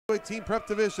U18 Prep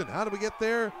Division. How do we get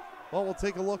there? Well, we'll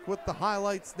take a look with the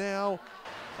highlights now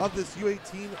of this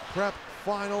U18 Prep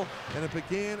final, and it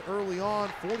began early on.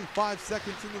 45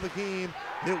 seconds into the game,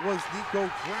 it was Nico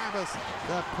Gravis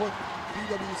that put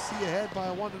BWC ahead by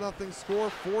a 1-0 score.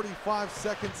 45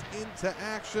 seconds into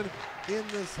action in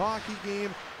this hockey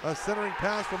game, a centering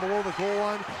pass from below the goal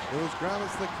line. It was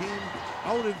Gravis that came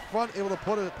out in front, able to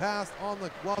put it past on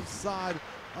the glove side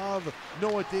of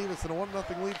Noah Davis, and a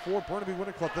 1-0 lead for Burnaby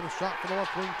Winter Club. Then a shot from the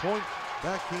left wing point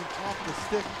that came off the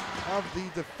stick of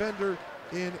the defender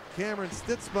in Cameron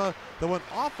Stitzma, that went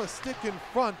off a stick in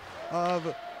front of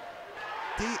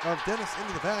Dennis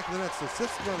into the back of the net. So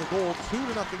Stitzma on the goal,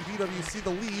 2-0 BWC, the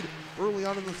lead early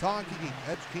on in this hockey game.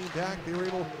 Edge came back, they were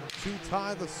able to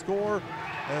tie the score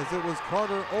as it was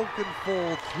Carter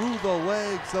Oakenfold through the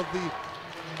legs of the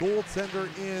goaltender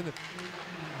in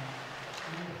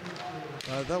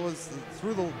that was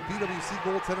through the BWC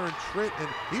goaltender in Tritt, and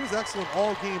he was excellent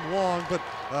all game long, but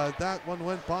that one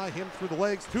went by him through the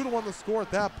legs. 2-1 the score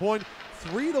at that point.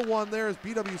 3-1 there as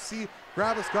BWC.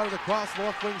 Gravis got it across the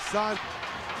left wing side,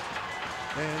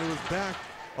 and it was back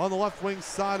on the left wing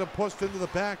side and pushed into the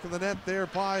back of the net there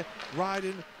by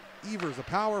Ryden Evers. A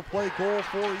power play goal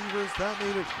for Evers. That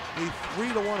made it a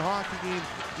 3-1 hockey game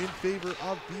in favor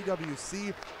of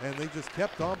BWC, and they just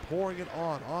kept on pouring it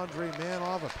on. Andre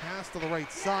Manov, a pass to the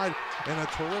right side, and a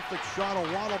terrific shot, a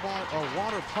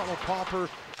water tunnel popper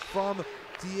from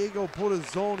Diego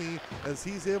Buttazzoni as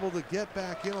he's able to get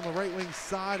back in on the right wing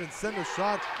side and send a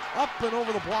shot up and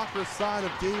over the blocker side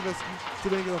of Davis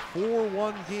to make it a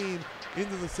 4-1 game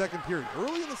into the second period.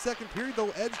 Early in the second period,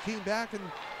 though, Edge came back and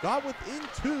got within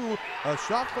 2. A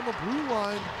shot from the blue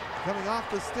line coming off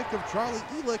the stick of Charlie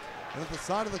Elick, and at the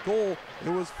side of the goal, it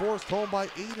was forced home by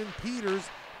Aiden Peters.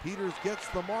 Peters gets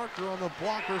the marker on the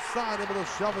blocker side, able to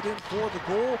shove it in for the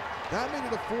goal. That made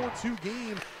it a 4-2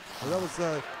 game. That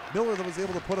was Miller that was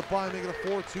able to put it by, make it a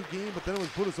 4-2 game, but then it was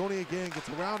Buttazzoni again, gets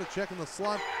around to check in the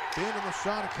slot, banding the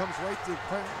shot, it comes right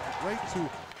to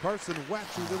Carson Wetch,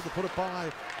 who's able to put it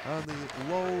by on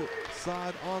the low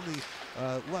side on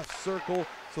the left circle.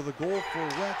 So the goal for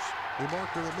Wetch, a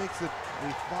marker that makes it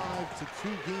a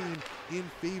 5-2 game in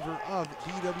favor of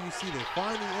BWC. They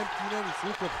find the empty net. It's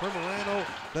Luca Primorano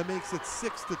that makes it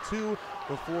 6-2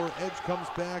 before Edge comes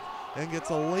back and gets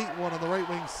a late one on the right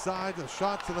wing side. A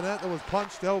shot to the net that was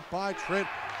punched out by Trent,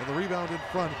 and the rebound in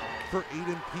front for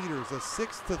Aiden Peters. A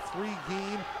 6-3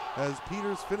 game as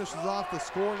Peters finishes off the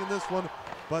scoring in this one,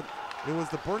 but it was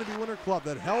the Burnaby Winter Club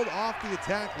that held off the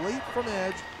attack late from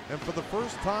Edge, and for the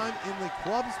first time in the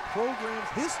club's program's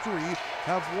history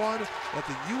have won at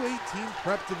the U18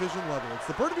 Prep Division level. It's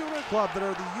the Burnaby Winter Club that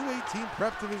are the U18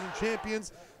 Prep Division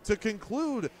champions to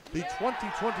conclude the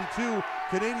 2022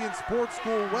 Canadian Sports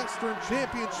School Western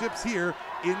Championships here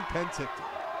in Penticton.